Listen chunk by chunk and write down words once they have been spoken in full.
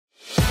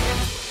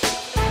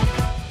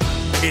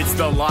It's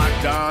the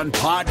Locked On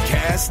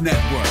Podcast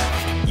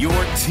Network, your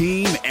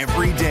team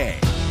every day.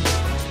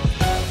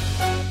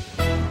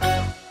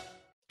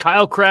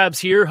 Kyle Krabs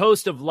here,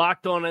 host of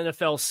Locked On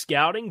NFL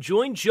Scouting.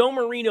 Join Joe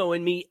Marino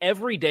and me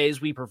every day as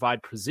we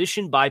provide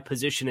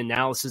position-by-position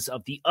analysis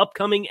of the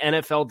upcoming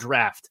NFL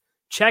Draft.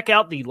 Check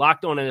out the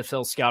Locked On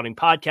NFL Scouting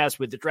podcast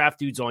with the Draft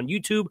Dudes on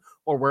YouTube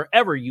or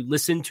wherever you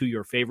listen to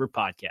your favorite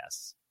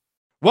podcasts.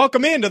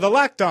 Welcome into the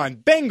Locked On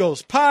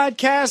Bengals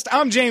podcast.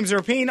 I'm James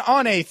Rapine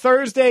on a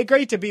Thursday.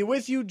 Great to be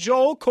with you.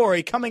 Joel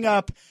Corry coming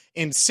up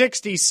in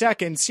 60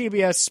 seconds.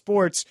 CBS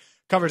Sports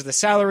covers the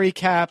salary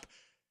cap,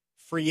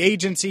 free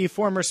agency,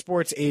 former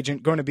sports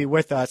agent going to be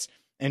with us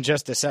in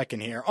just a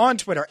second here. On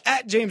Twitter,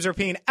 at James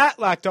Rapine, at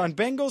Locked On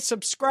Bengals.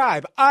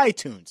 Subscribe,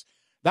 iTunes,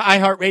 the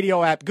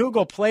iHeartRadio app,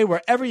 Google Play,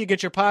 wherever you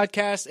get your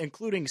podcasts,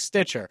 including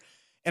Stitcher.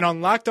 And on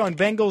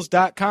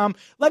LockedOnBengals.com,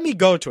 let me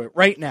go to it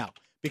right now,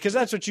 because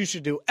that's what you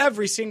should do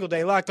every single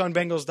day.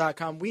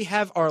 LockedOnBengals.com. We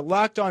have our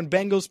Locked On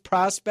Bengals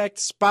prospect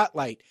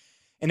spotlight,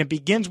 and it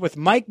begins with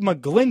Mike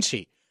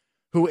McGlinchey,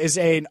 who is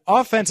an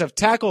offensive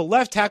tackle,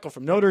 left tackle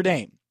from Notre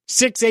Dame.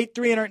 6'8",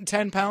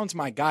 310 pounds.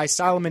 My guy,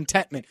 Solomon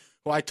Tentman,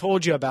 who I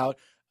told you about,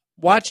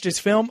 watched his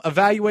film,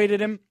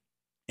 evaluated him,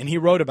 and he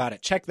wrote about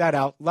it. Check that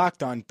out,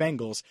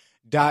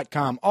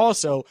 LockedOnBengals.com.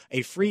 Also,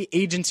 a free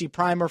agency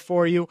primer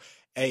for you,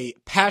 a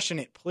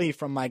passionate plea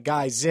from my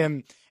guy,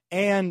 Zim,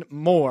 and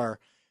more.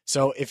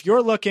 So if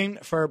you're looking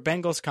for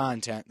Bengals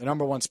content, the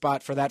number one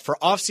spot for that, for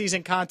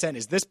off-season content,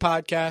 is this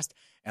podcast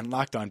and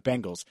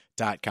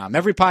LockedOnBengals.com.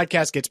 Every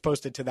podcast gets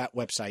posted to that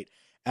website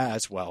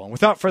as well. And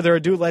without further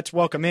ado, let's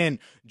welcome in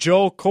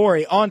Joel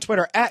Corry on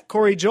Twitter, at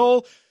Corry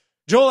Joel.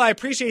 Joel, I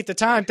appreciate the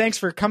time. Thanks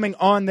for coming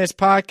on this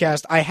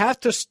podcast. I have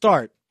to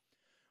start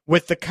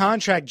with the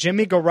contract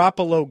Jimmy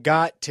Garoppolo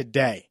got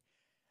today.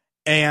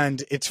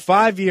 And it's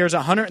 5 years,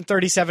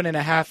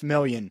 $137.5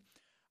 million.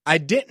 I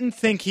didn't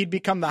think he'd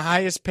become the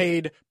highest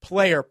paid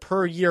player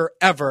per year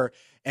ever,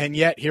 and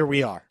yet here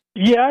we are.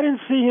 Yeah, I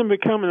didn't see him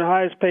becoming the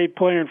highest paid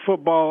player in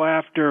football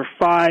after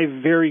 5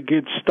 very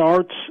good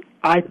starts.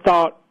 I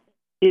thought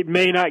it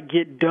may not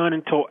get done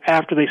until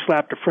after they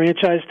slapped a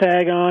franchise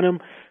tag on him.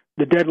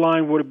 The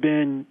deadline would have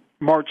been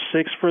March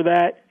 6th for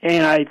that.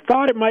 And I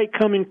thought it might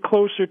come in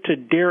closer to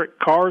Derek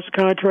Carr's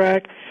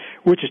contract,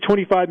 which is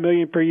 $25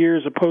 million per year,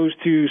 as opposed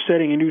to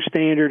setting a new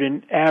standard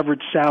in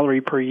average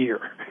salary per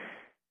year.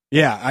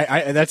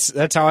 Yeah,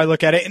 that's how I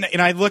look at it.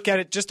 And I look at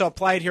it just to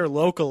apply it here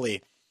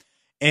locally.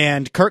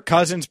 And Kirk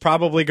Cousins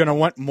probably going to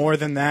want more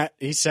than that.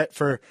 He's set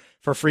for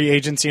free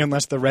agency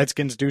unless the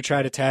Redskins do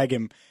try to tag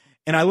him.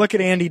 And I look at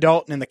Andy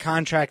Dalton and the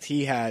contract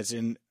he has,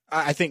 and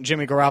I think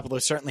Jimmy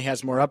Garoppolo certainly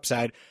has more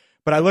upside.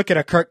 But I look at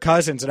a Kirk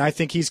Cousins, and I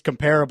think he's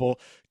comparable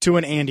to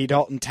an Andy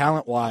Dalton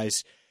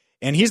talent-wise.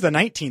 And he's the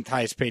 19th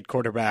highest-paid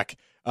quarterback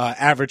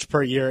average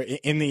per year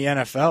in the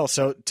NFL.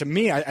 So to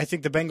me, I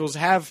think the Bengals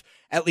have,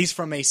 at least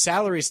from a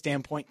salary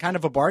standpoint, kind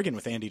of a bargain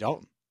with Andy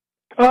Dalton.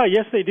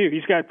 Yes, they do.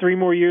 He's got 3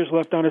 more years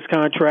left on his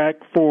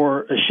contract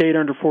for a shade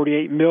under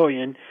 $48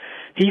 million.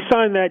 He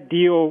signed that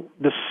deal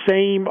the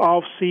same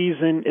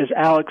offseason as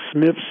Alex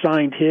Smith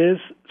signed his.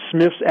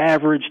 Smith's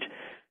averaged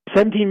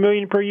 $17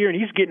 million per year, and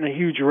he's getting a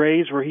huge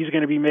raise where he's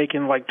going to be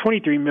making like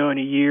 $23 million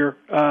a year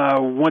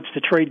once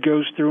the trade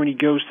goes through and he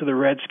goes to the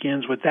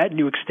Redskins with that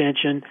new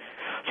extension.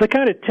 So it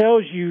kind of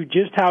tells you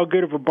just how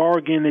good of a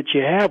bargain that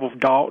you have with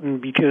Dalton,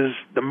 because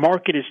the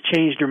market has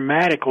changed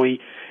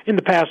dramatically in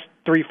the past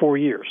 3-4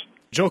 years.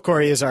 Joel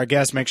Corry is our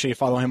guest. Make sure you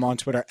follow him on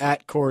Twitter,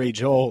 at Corry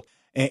Joel.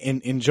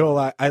 And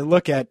Joel, I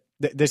look at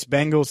this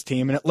Bengals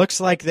team, and it looks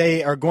like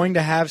they are going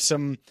to have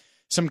some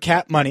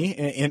cap money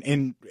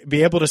and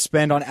be able to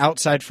spend on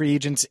outside free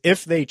agents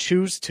if they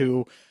choose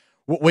to.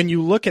 When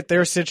you look at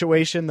their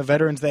situation, the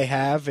veterans they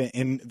have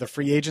and the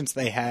free agents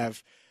they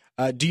have,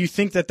 do you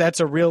think that that's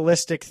a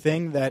realistic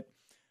thing, that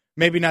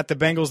maybe not the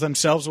Bengals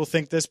themselves will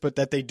think this, but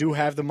that they do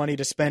have the money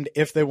to spend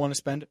if they want to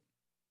spend it?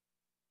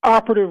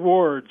 Operative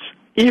words.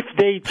 If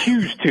they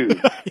choose to.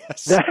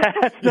 Yes.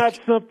 That's not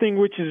something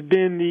which has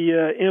been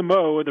the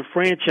MO of the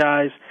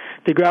franchise,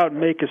 to go out and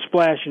make a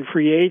splash in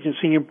free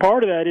agency. And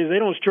part of that is they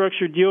don't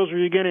structure deals where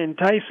you're going to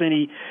entice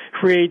any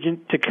free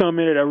agent to come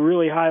in at a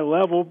really high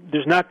level.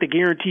 There's not the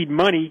guaranteed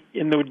money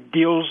in the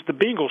deals the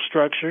Bengals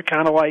structure,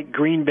 kind of like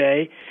Green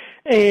Bay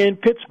and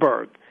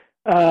Pittsburgh.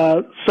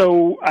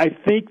 So I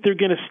think they're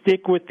going to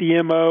stick with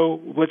the MO.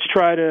 Let's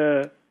try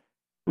to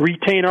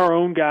retain our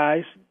own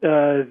guys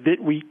that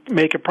we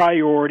make a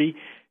priority.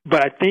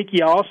 But I think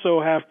you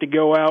also have to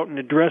go out and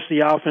address the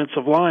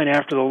offensive line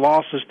after the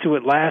losses to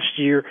it last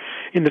year,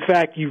 in the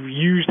fact you've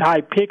used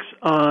high picks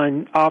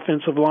on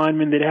offensive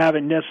linemen that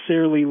haven't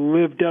necessarily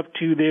lived up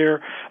to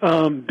their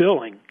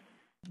billing.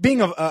 Being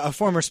a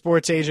former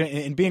sports agent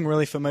and being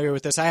really familiar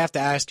with this, I have to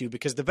ask you,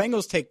 because the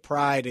Bengals take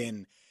pride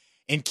in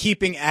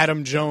keeping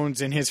Adam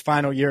Jones in his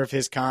final year of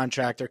his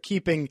contract, or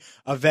keeping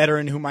a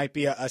veteran who might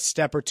be a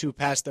step or two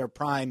past their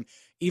prime,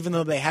 even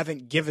though they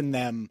haven't given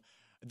them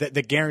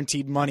the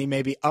guaranteed money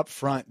maybe up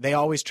front. They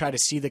always try to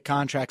see the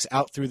contracts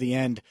out through the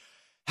end.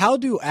 How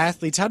do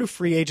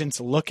free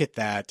agents look at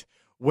that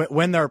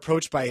when they're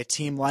approached by a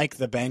team like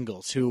the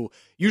Bengals, who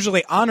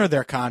usually honor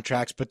their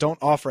contracts but don't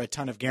offer a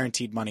ton of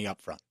guaranteed money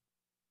up front?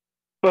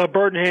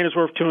 Bird in hand is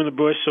worth two in the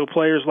bush, so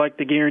players like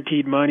the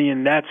guaranteed money,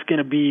 and that's going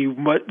to be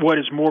what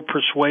is more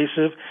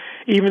persuasive.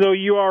 Even though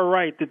you are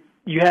right that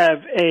you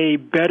have a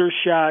better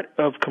shot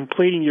of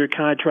completing your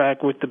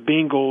contract with the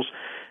Bengals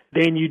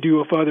than you do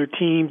with other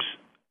teams,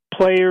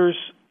 players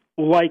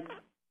like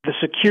the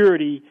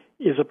security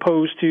as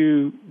opposed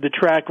to the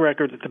track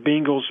record that the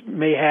Bengals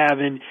may have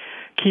in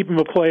keeping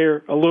a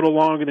player a little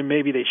longer than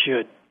maybe they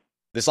should.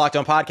 This Locked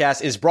On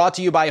podcast is brought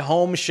to you by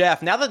Home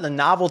Chef. Now that the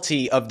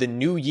novelty of the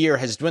new year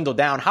has dwindled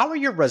down, how are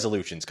your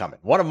resolutions coming?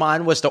 One of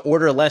mine was to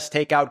order less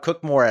takeout,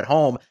 cook more at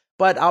home,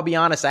 but I'll be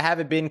honest, I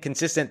haven't been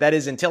consistent. That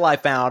is until I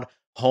found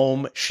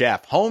Home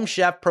Chef. Home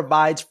Chef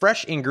provides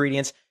fresh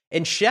ingredients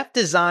and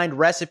chef-designed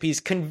recipes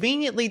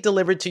conveniently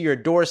delivered to your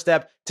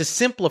doorstep to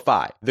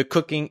simplify the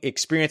cooking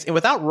experience and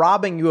without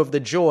robbing you of the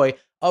joy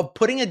of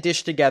putting a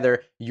dish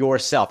together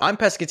yourself. I'm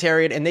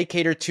pescatarian, and they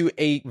cater to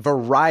a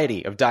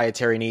variety of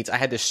dietary needs. I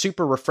had this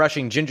super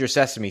refreshing ginger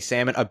sesame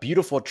salmon, a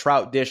beautiful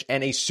trout dish,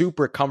 and a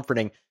super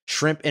comforting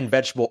shrimp and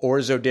vegetable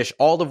orzo dish,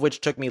 all of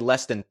which took me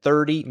less than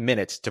 30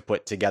 minutes to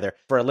put together.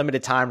 For a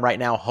limited time right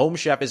now, Home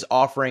Chef is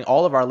offering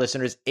all of our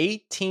listeners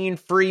 18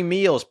 free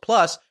meals,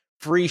 plus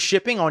free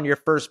shipping on your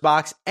first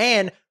box,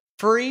 and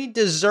free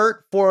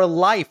dessert for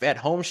life at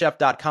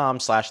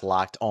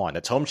homechef.com/lockedon.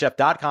 That's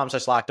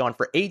homechef.com/lockedon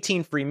for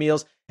 18 free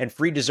meals and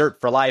free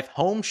dessert for life.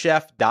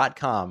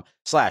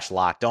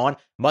 Homechef.com/lockedon.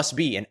 Must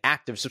be an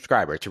active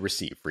subscriber to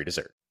receive free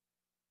dessert.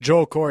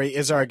 Joel Corry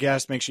is our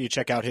guest. Make sure you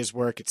check out his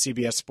work at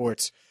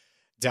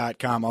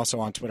cbssports.com, also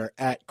on Twitter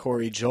at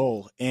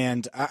CorryJoel.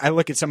 And I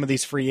look at some of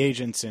these free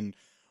agents, and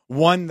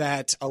one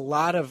that a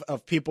lot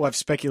of people have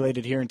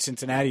speculated here in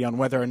Cincinnati on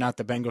whether or not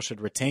the Bengals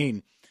should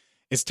retain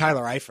is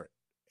Tyler Eifert.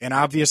 And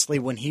obviously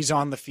when he's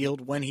on the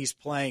field, when he's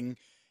playing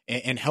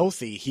and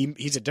healthy,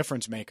 he's a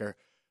difference maker.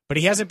 But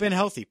he hasn't been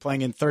healthy,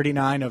 playing in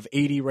 39 of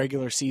 80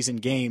 regular season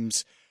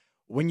games.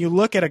 When you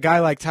look at a guy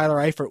like Tyler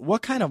Eifert,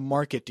 what kind of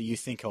market do you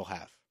think he'll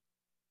have?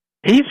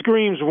 He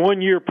screams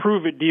 1 year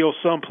prove-it deal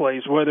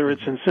someplace, whether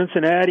it's in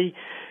Cincinnati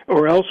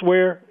or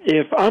elsewhere.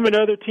 If I'm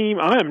another team,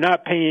 I am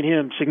not paying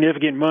him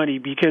significant money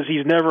because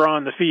he's never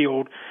on the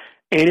field.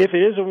 And if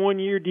it is a 1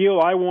 year deal,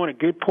 I want a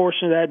good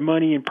portion of that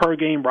money in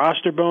per-game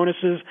roster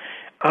bonuses.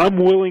 I'm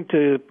willing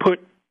to put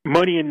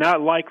money in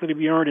not likely to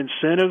be earned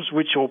incentives,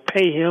 which will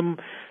pay him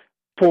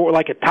for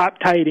like a top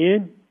tight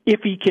end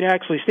if he can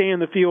actually stay in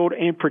the field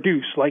and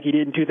produce like he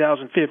did in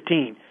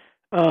 2015.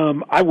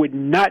 I would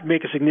not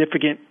make a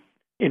significant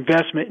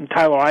investment in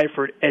Tyler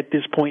Eifert at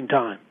this point in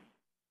time.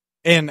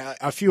 And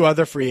a few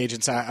other free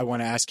agents I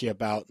want to ask you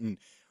about. And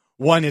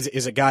one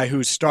is a guy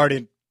who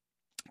started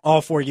all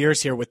 4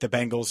 years here with the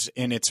Bengals,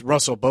 and it's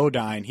Russell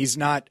Bodine. He's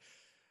not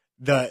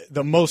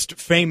the most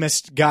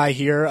famous guy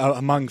here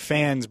among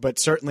fans, but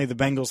certainly the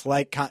Bengals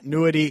like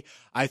continuity.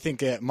 I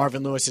think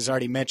Marvin Lewis has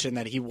already mentioned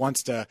that he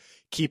wants to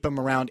keep him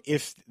around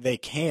if they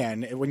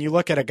can. When you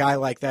look at a guy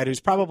like that, who's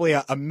probably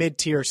a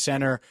mid-tier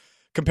center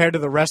compared to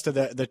the rest of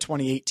the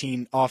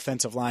 2018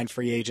 offensive line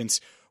free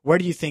agents, where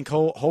do you think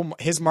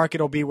his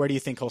market will be? Where do you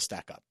think he'll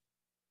stack up?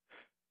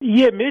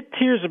 Yeah,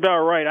 mid-tier is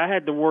about right. I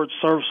had the word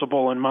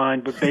serviceable in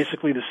mind, but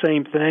basically the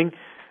same thing.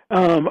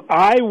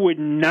 I would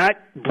not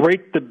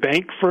break the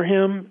bank for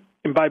him.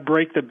 And by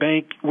break the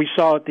bank, we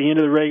saw at the end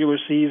of the regular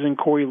season,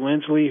 Corey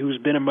Linsley, who's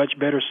been a much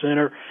better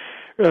center,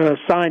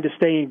 signed to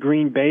stay in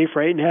Green Bay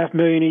for $8.5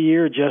 million a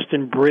year.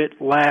 Justin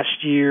Britt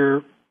last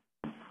year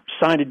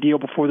signed a deal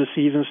before the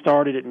season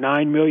started at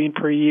 $9 million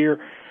per year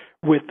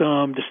with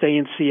to stay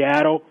in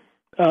Seattle.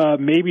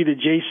 Maybe the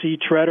J.C.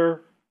 Treader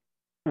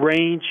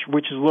range,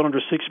 which is a little under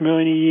 $6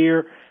 million a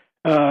year,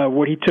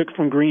 what he took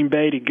from Green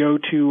Bay to go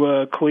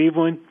to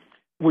Cleveland,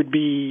 would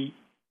be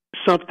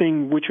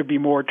something which would be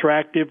more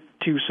attractive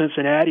to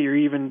Cincinnati, or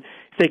even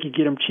if they could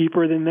get him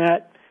cheaper than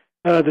that.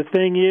 The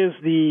thing is,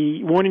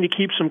 the wanting to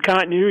keep some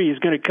continuity is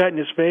going to cut in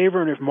his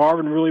favor, and if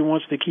Marvin really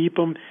wants to keep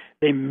him,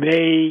 they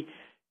may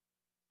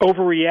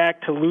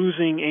overreact to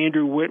losing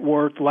Andrew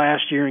Whitworth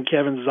last year and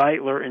Kevin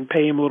Zeitler and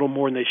pay him a little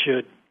more than they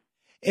should.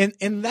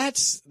 And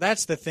that's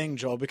the thing,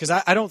 Joel, because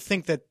I don't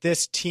think that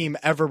this team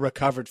ever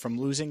recovered from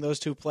losing those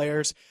two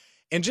players.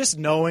 And just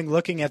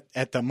looking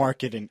at the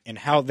market and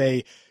how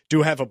they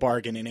do have a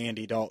bargain in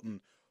Andy Dalton,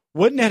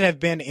 wouldn't it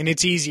have been, and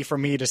it's easy for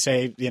me to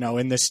say,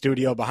 in this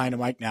studio behind a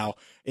mic now,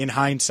 in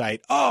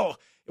hindsight, it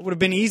would have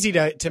been easy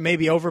to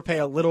maybe overpay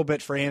a little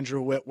bit for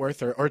Andrew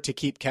Whitworth or to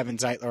keep Kevin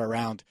Zeitler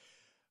around.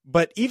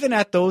 But even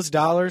at those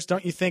dollars,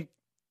 don't you think,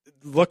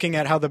 looking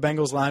at how the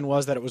Bengals line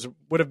was, that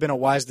would have been a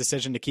wise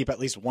decision to keep at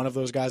least one of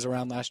those guys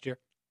around last year?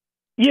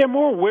 Yeah,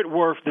 more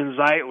Whitworth than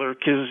Zeitler,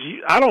 because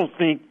I don't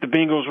think the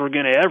Bengals were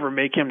going to ever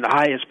make him the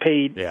highest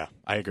paid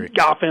I agree.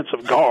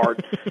 offensive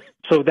guard.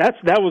 So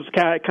that was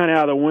kind of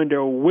out of the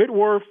window.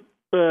 Whitworth,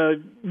 for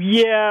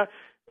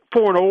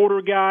an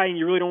older guy, and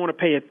you really don't want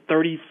to pay a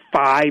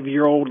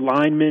 35-year-old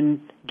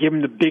lineman give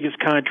him the biggest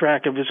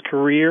contract of his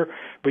career,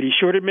 but he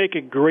sure did make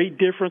a great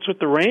difference with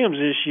the Rams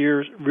this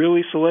year,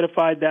 really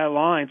solidified that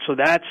line. So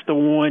that's the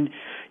one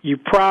you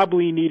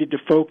probably needed to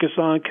focus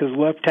on because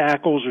left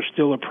tackles are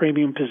still a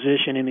premium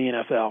position in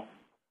the NFL.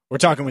 We're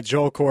talking with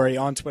Joel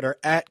Corry on Twitter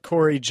at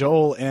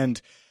CorryJoel.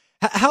 And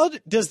how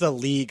does the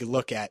league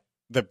look at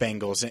the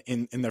Bengals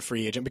in the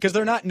free agent? Because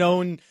they're not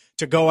known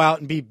to go out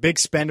and be big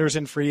spenders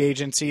in free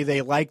agency.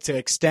 They like to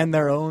extend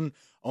their own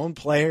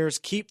players,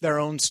 keep their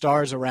own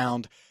stars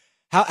around.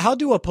 How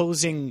do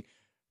opposing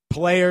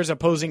players,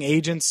 opposing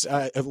agents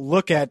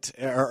look at,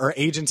 or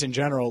agents in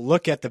general,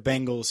 look at the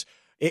Bengals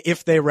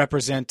if they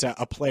represent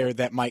a player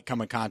that might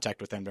come in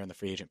contact with them during the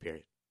free agent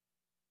period?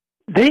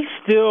 They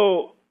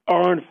still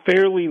are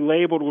unfairly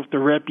labeled with the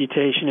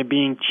reputation of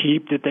being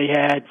cheap that they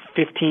had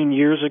 15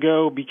 years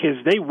ago because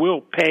they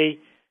will pay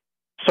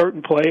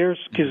certain players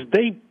because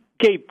they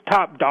gave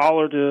top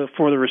dollar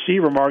for the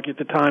receiver market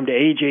at the time to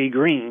A.J.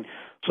 Green.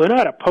 So they're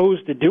not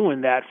opposed to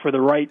doing that for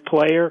the right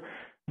player.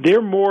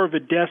 They're more of a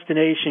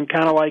destination,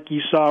 kind of like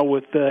you saw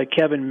with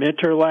Kevin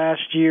Minter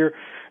last year,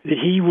 that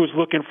he was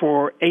looking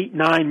for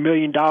 $8-9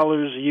 million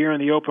a year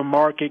in the open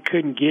market,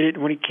 couldn't get it.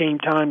 When it came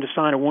time to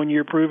sign a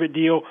one-year prove-it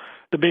deal,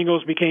 the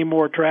Bengals became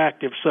more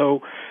attractive.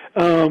 So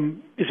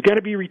it's going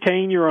to be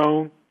retain your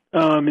own,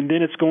 and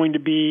then it's going to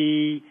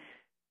be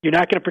you're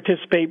not going to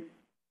participate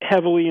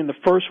heavily in the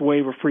first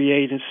wave of free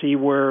agency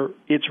where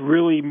it's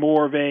really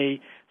more of a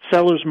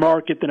seller's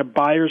market than a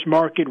buyer's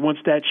market. Once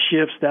that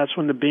shifts, that's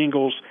when the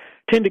Bengals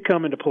tend to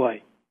come into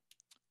play.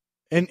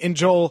 And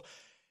Joel,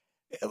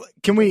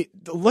 can we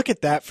look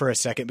at that for a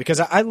second? Because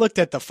I looked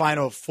at the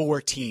final four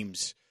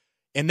teams,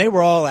 and they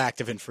were all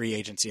active in free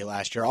agency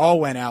last year, all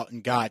went out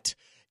and got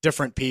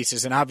different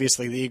pieces. And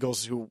obviously the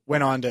Eagles, who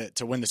went on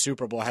to win the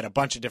Super Bowl, had a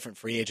bunch of different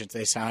free agents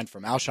they signed,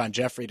 from Alshon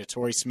Jeffrey to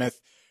Torrey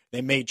Smith.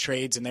 They made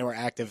trades, and they were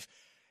active.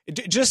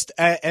 Just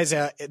as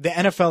the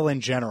NFL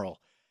in general,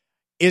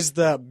 is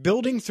the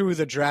building through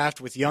the draft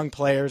with young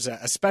players,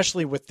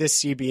 especially with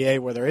this CBA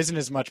where there isn't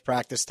as much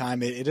practice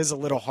time, it is a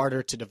little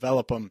harder to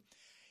develop them.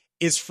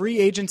 Is free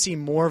agency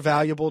more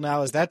valuable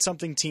now? Is that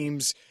something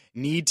teams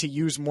need to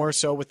use more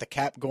so with the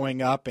cap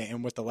going up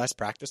and with the less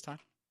practice time?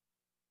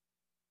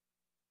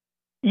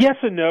 Yes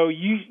and no.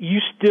 You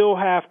still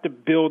have to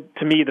build,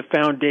 to me, the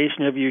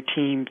foundation of your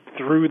team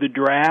through the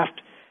draft,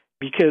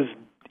 because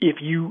if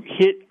you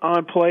hit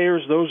on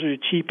players, those are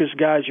the cheapest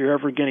guys you're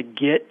ever going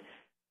to get.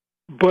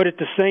 But at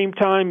the same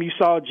time, you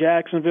saw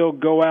Jacksonville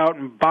go out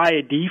and buy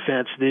a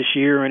defense this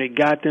year, and it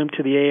got them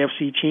to the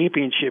AFC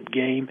Championship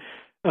game.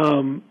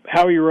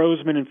 Howie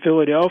Roseman in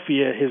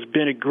Philadelphia has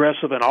been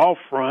aggressive on all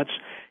fronts.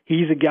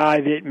 He's a guy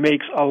that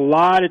makes a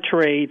lot of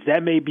trades.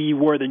 That may be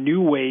where the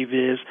new wave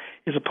is,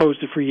 as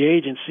opposed to free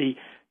agency.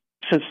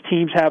 Since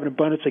teams have an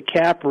abundance of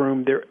cap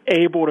room, they're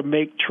able to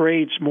make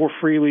trades more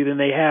freely than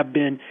they have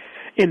been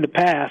in the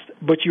past.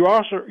 But you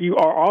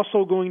are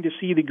also going to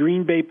see the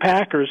Green Bay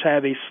Packers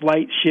have a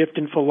slight shift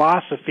in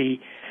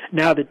philosophy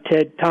now that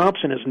Ted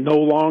Thompson is no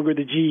longer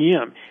the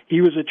GM.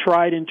 He was a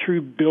tried and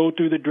true build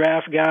through the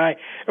draft guy,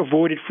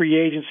 avoided free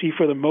agency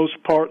for the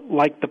most part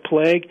like the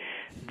plague.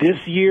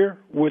 This year,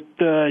 with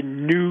the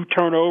new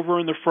turnover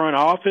in the front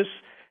office,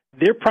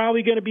 they're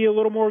probably going to be a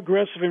little more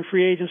aggressive in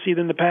free agency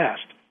than the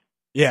past.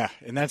 Yeah,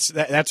 and that's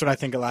what I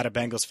think a lot of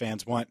Bengals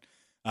fans want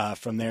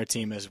from their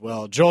team as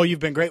well. Joel, you've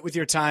been great with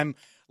your time.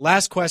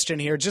 Last question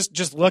here,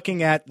 just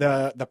looking at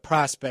the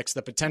prospects,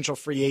 the potential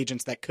free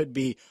agents that could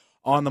be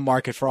on the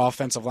market for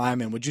offensive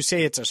linemen, would you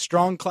say it's a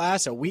strong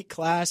class, a weak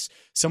class,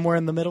 somewhere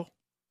in the middle?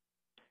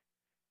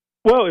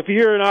 Well, if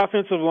you're an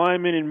offensive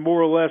lineman and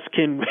more or less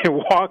can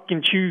walk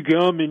and chew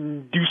gum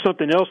and do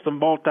something else to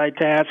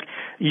multitask,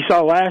 you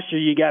saw last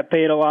year you got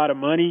paid a lot of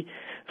money.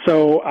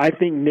 So I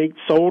think Nate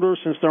Solder,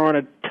 since there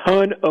aren't a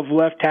ton of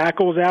left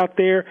tackles out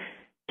there,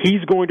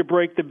 he's going to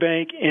break the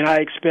bank, and I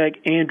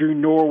expect Andrew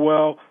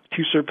Norwell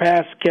to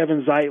surpass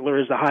Kevin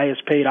Zeitler as the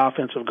highest paid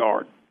offensive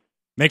guard.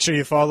 Make sure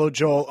you follow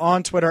Joel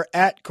on Twitter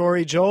at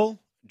CorryJoel.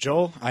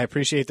 Joel, I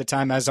appreciate the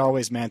time as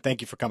always, man.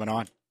 Thank you for coming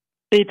on.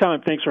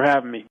 Anytime. Thanks for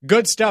having me.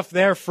 Good stuff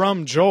there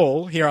from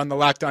Joel here on the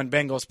Locked On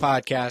Bengals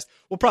podcast.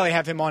 We'll probably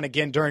have him on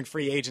again during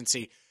free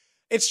agency.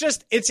 It's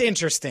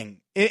interesting,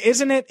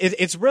 isn't it?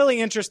 It's really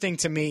interesting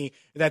to me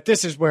that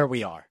this is where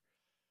we are.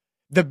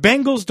 The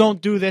Bengals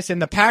don't do this,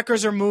 and the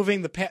Packers are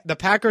moving. The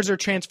Packers are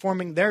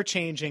transforming. They're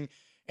changing,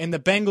 and the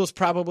Bengals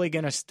probably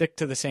going to stick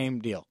to the same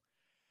deal.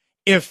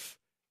 If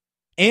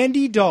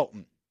Andy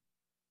Dalton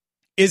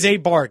is a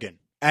bargain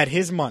at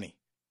his money,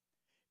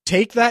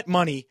 take that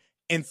money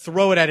and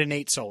throw it at a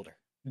Nate Solder.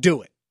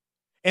 Do it.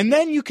 And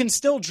then you can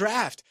still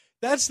draft.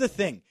 That's the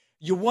thing.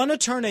 You want to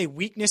turn a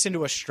weakness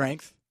into a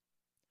strength?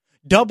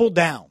 Double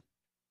down.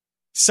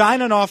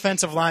 Sign an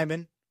offensive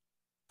lineman,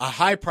 a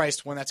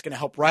high-priced one that's going to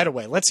help right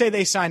away. Let's say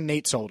they sign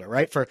Nate Solder,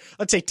 right, for,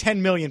 let's say, $10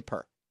 million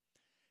per.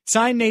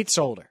 Sign Nate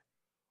Solder.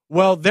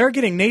 Well, they're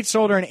getting Nate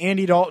Solder and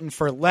Andy Dalton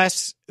for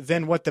less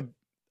than what the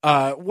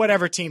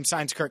whatever team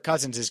signs Kirk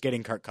Cousins is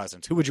getting Kirk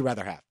Cousins. Who would you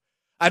rather have?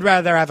 I'd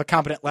rather have a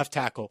competent left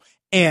tackle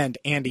and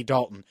Andy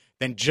Dalton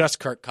than just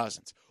Kirk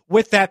Cousins.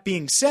 With that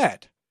being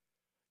said,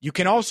 You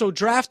can also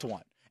draft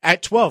one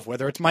at 12,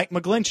 whether it's Mike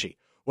McGlinchey,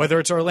 whether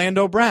it's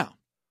Orlando Brown,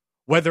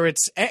 whether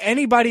it's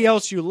anybody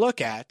else you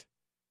look at.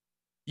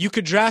 You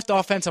could draft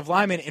offensive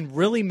linemen and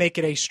really make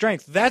it a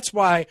strength. That's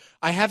why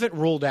I haven't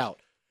ruled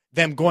out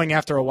them going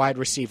after a wide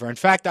receiver. In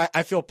fact,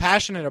 I feel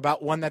passionate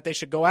about one that they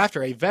should go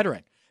after, a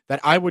veteran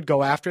that I would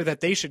go after, that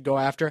they should go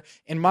after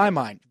in my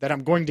mind, that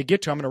I'm going to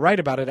get to. I'm going to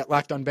write about it at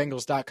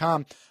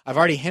LockedOnBengals.com. I've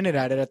already hinted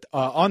at it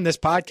on this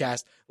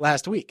podcast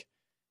last week.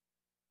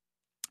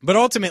 But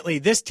ultimately,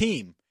 this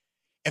team,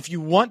 if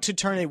you want to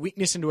turn a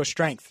weakness into a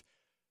strength,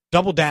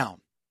 double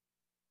down.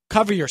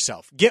 Cover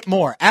yourself. Get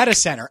more. Add a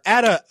center.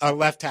 Add a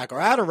left tackle.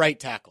 Add a right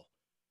tackle.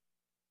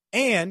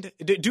 And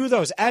do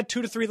those. Add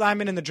 2 to 3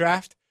 linemen in the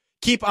draft.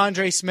 Keep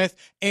Andre Smith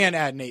and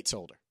add Nate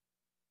Solder.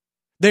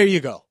 There you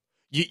go.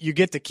 You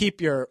get to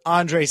keep your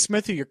Andre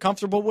Smith, who you're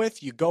comfortable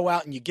with. You go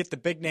out and you get the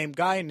big-name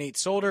guy, Nate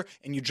Solder,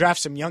 and you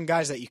draft some young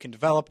guys that you can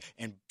develop,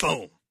 and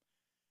boom.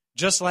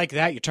 Just like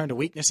that, you turned a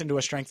weakness into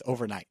a strength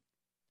overnight.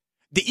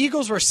 The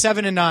Eagles were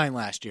 7-9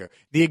 last year.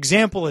 The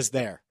example is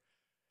there.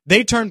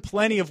 They turned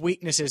plenty of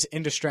weaknesses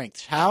into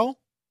strengths. How?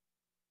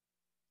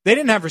 They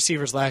didn't have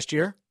receivers last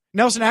year.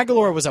 Nelson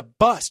Aguilar was a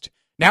bust.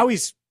 Now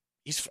he's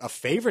a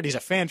favorite. He's a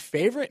fan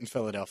favorite in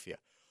Philadelphia.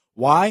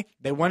 Why?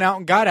 They went out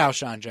and got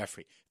Alshon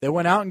Jeffrey. They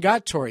went out and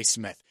got Torrey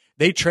Smith.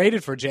 They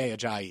traded for Jay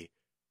Ajayi.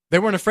 They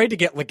weren't afraid to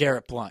get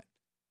LeGarrette Blount.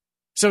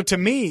 So to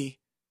me,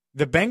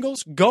 the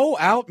Bengals go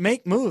out,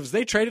 make moves.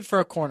 They traded for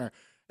a corner.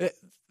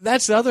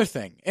 That's the other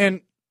thing.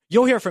 And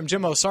you'll hear from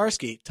Jim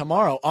Osarski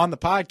tomorrow on the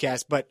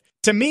podcast, but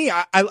to me,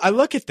 I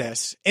look at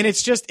this, and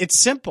it's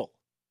simple.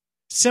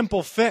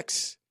 Simple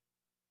fix.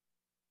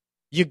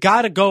 You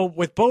got to go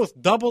with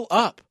both. Double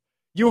up.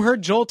 You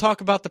heard Joel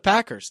talk about the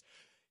Packers.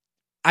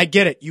 I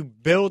get it. You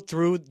build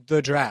through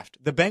the draft.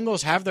 The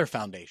Bengals have their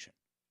foundation.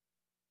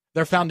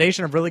 Their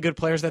foundation of really good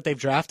players that they've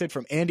drafted,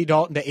 from Andy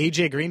Dalton to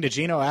A.J. Green to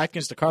Geno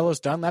Atkins to Carlos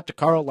Dunlap to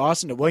Carl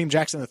Lawson to William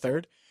Jackson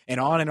III, and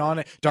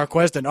on,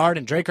 Darquez Dennard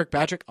and Dre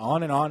Kirkpatrick,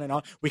 on and on and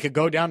on. We could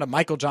go down to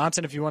Michael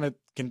Johnson if you want to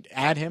can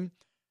add him.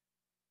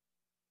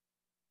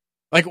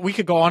 Like, we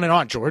could go on and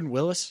on. Jordan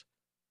Willis,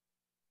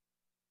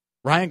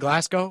 Ryan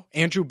Glasgow,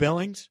 Andrew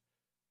Billings.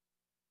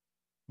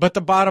 But the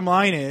bottom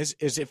line is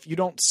if you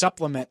don't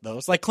supplement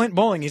those, like Clint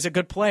Bowling, he's a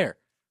good player.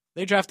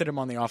 They drafted him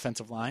on the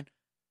offensive line.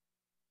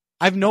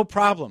 I have no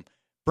problem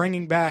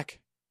bringing back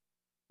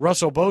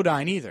Russell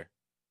Bodine either,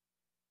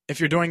 if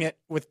you're doing it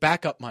with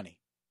backup money.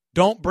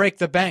 Don't break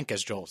the bank,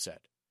 as Joel said.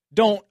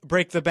 Don't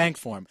break the bank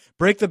for him.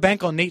 Break the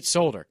bank on Nate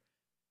Solder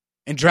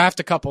and draft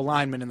a couple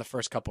linemen in the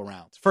first 4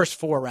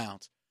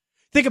 rounds.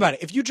 Think about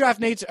it. If you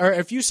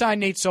if you sign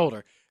Nate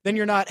Solder, then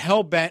you're not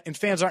hell-bent, and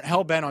fans aren't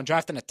hell-bent on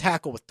drafting a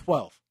tackle with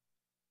 12.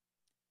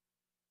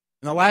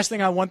 And the last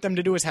thing I want them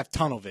to do is have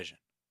tunnel vision.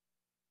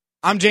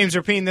 I'm James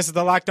Rapien. This is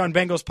the Locked On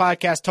Bengals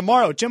podcast.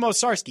 Tomorrow, Jim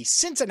Osarski,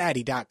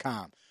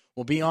 Cincinnati.com,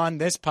 will be on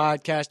this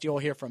podcast. You'll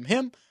hear from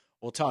him.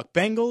 We'll talk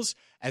Bengals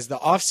as the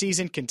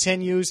offseason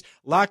continues.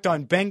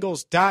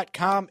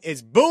 LockedOnBengals.com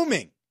is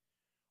booming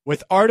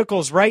with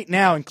articles right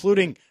now,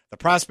 including the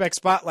prospect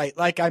spotlight.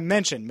 Like I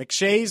mentioned,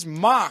 McShay's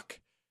mock.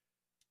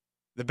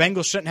 The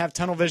Bengals shouldn't have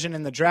tunnel vision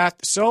in the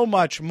draft. So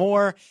much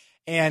more.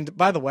 And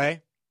by the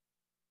way,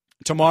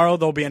 tomorrow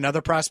there'll be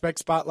another prospect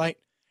spotlight.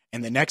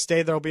 And the next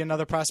day there'll be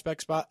another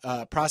prospect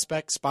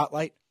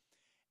spotlight.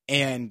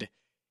 And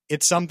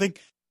it's something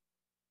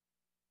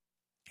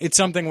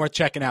worth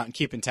checking out and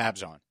keeping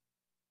tabs on.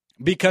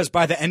 Because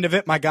by the end of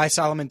it, my guy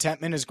Solomon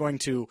Tentman is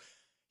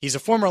he's a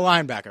former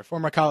linebacker,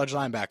 former college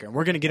linebacker, and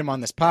we're going to get him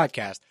on this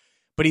podcast.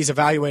 But he's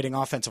evaluating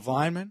offensive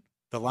linemen,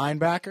 the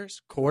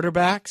linebackers,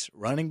 quarterbacks,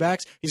 running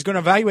backs. He's going to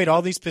evaluate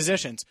all these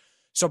positions.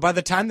 So by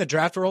the time the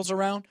draft rolls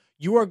around,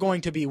 you are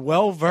going to be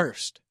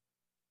well-versed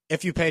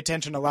if you pay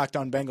attention to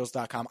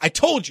LockedOnBengals.com. I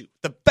told you,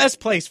 the best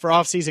place for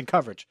off-season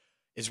coverage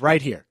is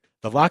right here,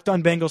 the Locked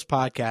On Bengals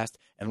podcast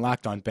and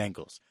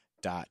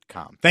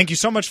LockedOnBengals.com. Thank you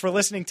so much for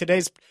listening to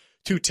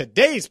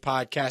today's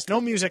podcast. No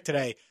music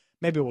today.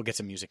 Maybe we'll get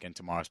some music in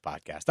tomorrow's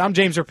podcast. I'm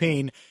James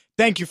Rapien.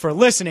 Thank you for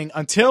listening.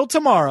 Until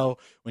tomorrow,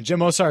 when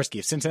Jim Osarski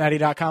of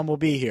Cincinnati.com will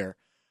be here,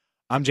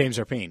 I'm James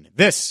Rapien.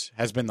 This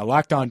has been the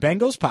Locked On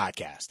Bengals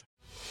podcast.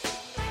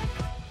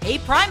 Hey,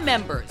 Prime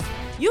members,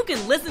 you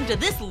can listen to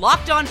this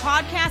Locked On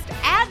podcast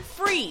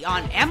ad-free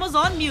on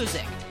Amazon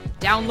Music.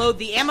 Download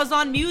the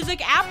Amazon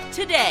Music app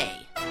today.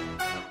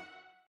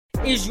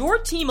 Is your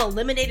team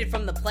eliminated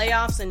from the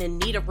playoffs and in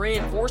need of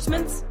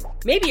reinforcements?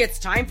 Maybe it's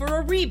time for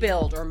a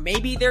rebuild, or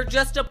maybe they're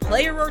just a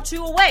player or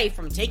two away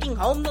from taking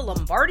home the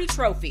Lombardi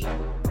Trophy.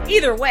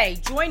 Either way,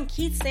 join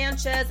Keith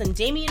Sanchez and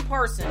Damian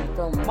Parson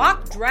for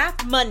Mock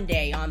Draft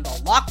Monday on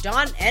the Locked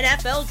On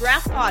NFL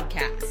Draft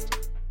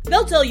Podcast.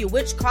 They'll tell you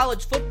which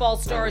college football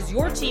stars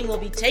your team will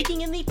be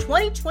taking in the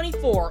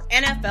 2024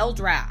 NFL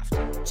Draft.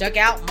 Check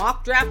out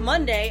Mock Draft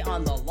Monday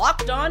on the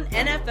Locked On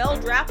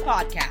NFL Draft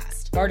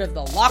Podcast, part of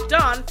the Locked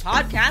On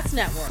Podcast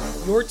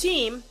Network. Your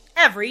team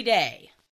every day.